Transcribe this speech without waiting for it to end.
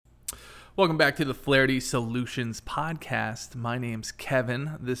Welcome back to the Flaherty Solutions podcast. My name's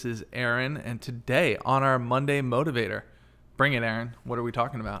Kevin. This is Aaron. And today on our Monday Motivator, bring it, Aaron. What are we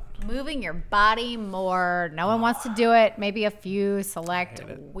talking about? Moving your body more. No one wants to do it. Maybe a few select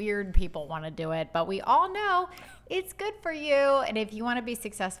weird people want to do it. But we all know it's good for you. And if you want to be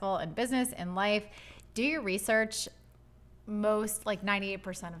successful in business and life, do your research. Most, like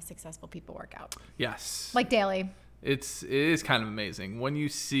 98% of successful people work out. Yes. Like daily. It is kind of amazing. When you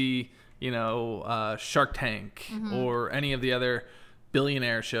see, Shark Tank or any of the other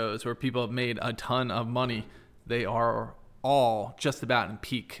billionaire shows where people have made a ton of money, they are all just about in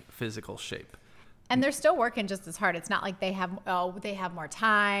peak physical shape. And they're still working just as hard. It's not like they have more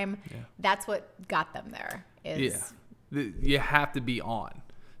time. Yeah. That's what got them there. You have to be on.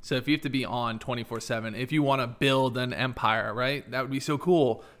 So if you have to be on 24/7, if you want to build an empire, right? That would be so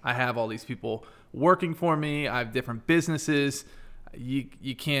cool. I have all these people working for me. I have different businesses. You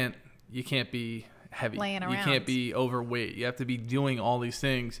can't be heavy. Laying around. You can't be overweight. You have to be doing all these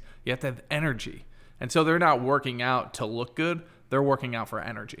things. You have to have energy. And so they're not working out to look good. They're working out for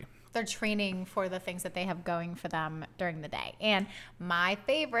energy. They're training for the things that they have going for them during the day. And my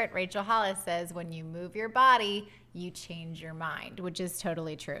favorite, Rachel Hollis, says, when you move your body, you change your mind, which is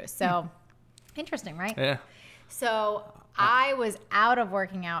totally true. So interesting, right? Yeah. So I was out of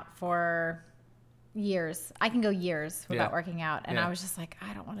working out for years. I can go years without working out. And I was just like,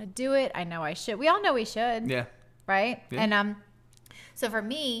 I don't want to do it. I know I should. We all know we should. Yeah. Right? Yeah. And so for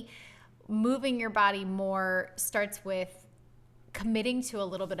me, moving your body more starts with committing to a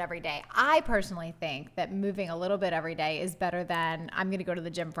little bit every day. I personally think that moving a little bit every day is better than I'm going to go to the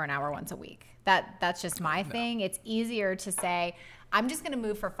gym for an hour once a week. That's just my thing. It's easier to say, I'm just going to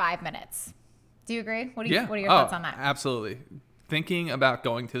move for 5 minutes. Do you agree? What are your thoughts on that? Absolutely. Thinking about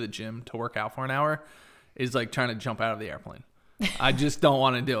going to the gym to work out for an hour is like trying to jump out of the airplane. I just don't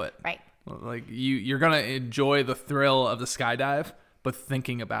want to do it. Right. Like you're going to enjoy the thrill of the skydive, but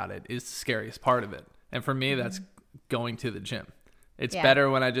thinking about it is the scariest part of it. And for me, that's going to the gym. It's better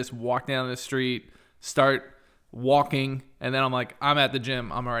when I just walk down the street, start walking, and then I'm like, I'm at the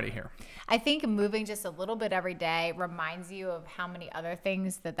gym. I'm already here. I think moving just a little bit every day reminds you of how many other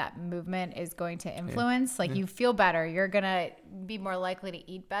things that movement is going to influence. You feel better. You're going to be more likely to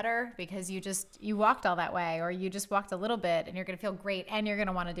eat better because you walked all that way, or you just walked a little bit, and you're going to feel great, and you're going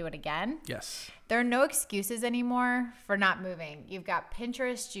to want to do it again. Yes. There are no excuses anymore for not moving. You've got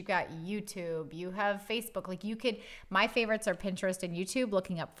Pinterest, you've got YouTube, you have Facebook. My favorites are Pinterest and YouTube,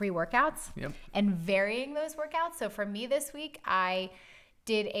 looking up free workouts and varying those workouts. So for me this week, I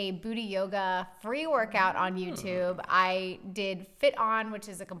did a booty yoga free workout on YouTube. I did Fit On, which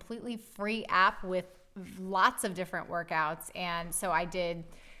is a completely free app with lots of different workouts. And so I did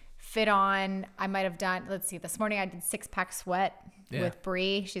Fit On. I might have done, this morning I did 6-pack sweat with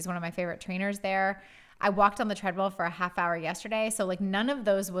Bree. She's one of my favorite trainers there. I walked on the treadmill for a half hour yesterday. So none of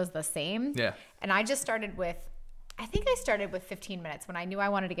those was the same. Yeah. And I just started with 15 minutes when I knew I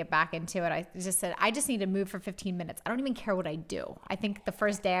wanted to get back into it. I just said, I just need to move for 15 minutes. I don't even care what I do. I think the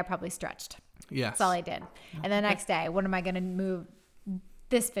first day I probably stretched. Yes. That's all I did. And the next day, what am I going to move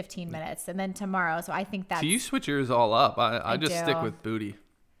this 15 minutes? And then tomorrow. So I think that's... So you switch yours all up. I just stick with booty.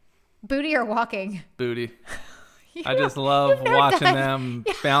 Booty or walking? Booty. I just love watching them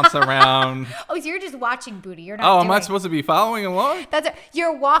bounce around. Oh, so you're just watching booty. You're not am I supposed to be following along?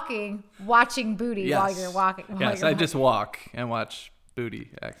 You're watching booty while you're walking. I just walk and watch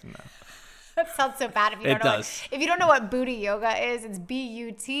booty acting now. That sounds so bad if you don't know what booty yoga is. It's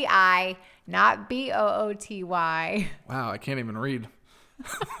BUTI, not BOOTY. Wow, I can't even read.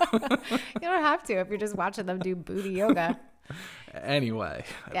 You don't have to if you're just watching them do booty yoga. Anyway,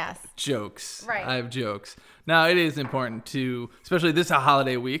 yes. Jokes. Right. I have jokes. Now, it is important to, especially this is a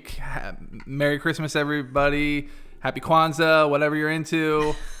holiday week. Merry Christmas, everybody. Happy Kwanzaa, whatever you're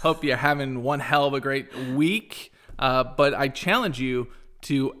into. Hope you're having one hell of a great week. But I challenge you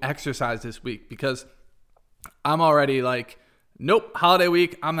to exercise this week because I'm already like, nope, holiday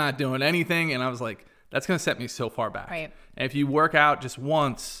week, I'm not doing anything. And I was like, that's going to set me so far back. Right. And if you work out just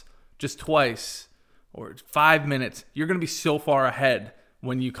once, just twice, or 5 minutes, you're going to be so far ahead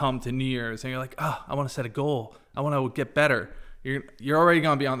when you come to New Year's and you're like, oh, I want to set a goal. I want to get better. You're already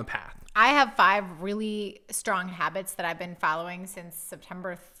going to be on the path. I have 5 really strong habits that I've been following since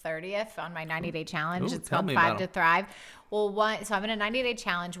September 30th on my 90-day challenge. It's called 5 to Thrive. Well, so I'm in a 90-day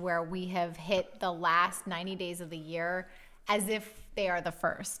challenge where we have hit the last 90 days of the year as if they are the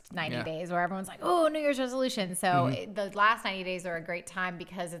first 90 days, where everyone's like, oh, New Year's resolution. So the last 90 days are a great time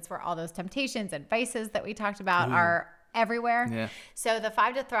because it's where all those temptations and vices that we talked about are everywhere. Yeah. So the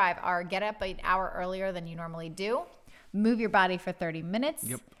 5 to Thrive are get up an hour earlier than you normally do, move your body for 30 minutes,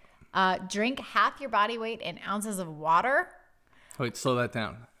 Drink half your body weight in ounces of water. Wait, slow that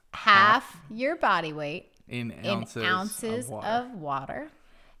down. Half your body weight in ounces of water.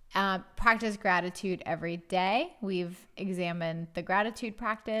 Practice gratitude every day. We've examined the gratitude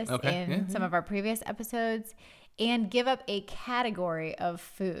practice in some of our previous episodes. And give up a category of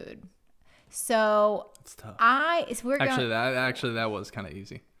food. So it's tough. That was kind of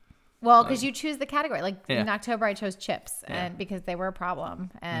easy. Well, because you choose the category. Like in October, I chose chips, and because they were a problem,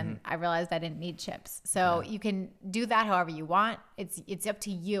 and I realized I didn't need chips. So you can do that however you want. It's up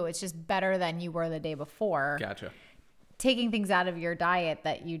to you. It's just better than you were the day before. Gotcha. Taking things out of your diet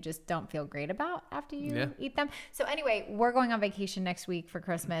that you just don't feel great about after you eat them. So anyway, we're going on vacation next week for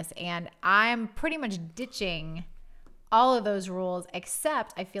Christmas, and I'm pretty much ditching all of those rules,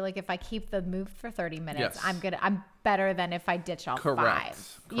 except I feel like if I keep the move for 30 minutes, I'm better than if I ditch all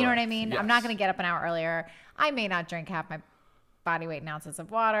 5. You know what I mean? Yes. I'm not going to get up an hour earlier. I may not drink half my body weight in ounces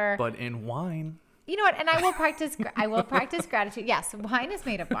of water. But in wine. You know what? And I will practice gratitude. Yes, wine is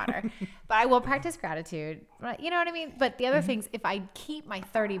made of water, but I will practice gratitude. You know what I mean? But the other things, if I keep my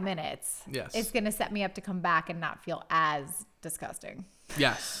 30 minutes, it's going to set me up to come back and not feel as disgusting.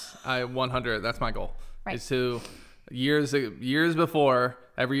 Yes, I 100. That's my goal. Right. Is to years before,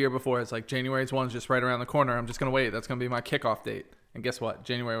 every year before, it's like January's one's just right around the corner. I'm just going to wait. That's going to be my kickoff date. And guess what?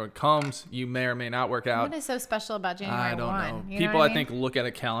 January when it comes, you may or may not work out. What is so special about January 1? I don't know. You People, know what I think, look at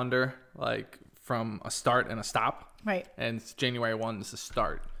a calendar like from a start and a stop. Right. And January 1 is the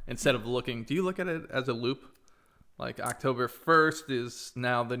start. Instead of looking, do you look at it as a loop? Like October 1st is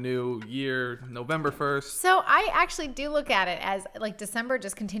now the new year, November 1st. So I actually do look at it as like December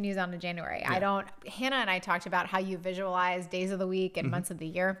just continues on to January. Yeah. Hannah and I talked about how you visualize days of the week and months of the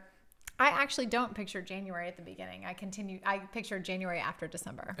year. I actually don't picture January at the beginning. I picture January after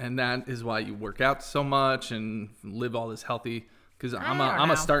December. And that is why you work out so much and live all this healthy, because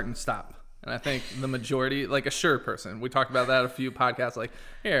I'm a start and stop. And I think the majority, like a sure person, we talked about that a few podcasts, like,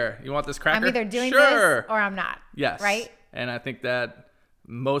 here, you want this cracker? I'm either doing this or I'm not. Yes. Right? And I think that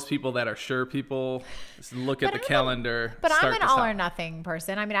most people that are sure people look at the calendar. But I'm an all or nothing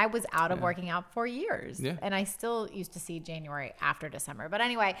person. I mean, I was out of working out for years. Yeah. And I still used to see January after December. But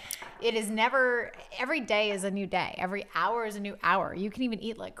anyway, it is never, every day is a new day. Every hour is a new hour. You can even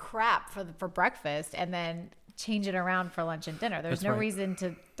eat like crap for breakfast and then change it around for lunch and dinner. There's no reason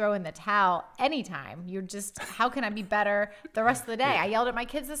to throw in the towel anytime. You're just, how can I be better the rest of the day? I yelled at my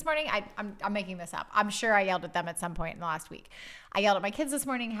kids this morning. I'm making this up. I'm sure I yelled at them at some point in the last week. I yelled at my kids this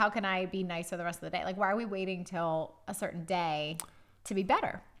morning. How can I be nicer the rest of the day? Like, why are we waiting till a certain day to be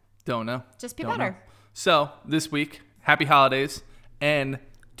better? Don't know. Just be better. So this week, happy holidays, and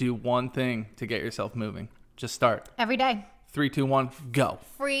do one thing to get yourself moving. Just start. Every day. 3, 2, 1, go.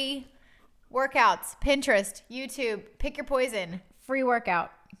 Free workouts, Pinterest, YouTube, pick your poison, free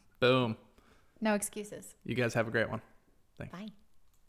workout. Boom. No excuses. You guys have a great one. Thanks. Bye.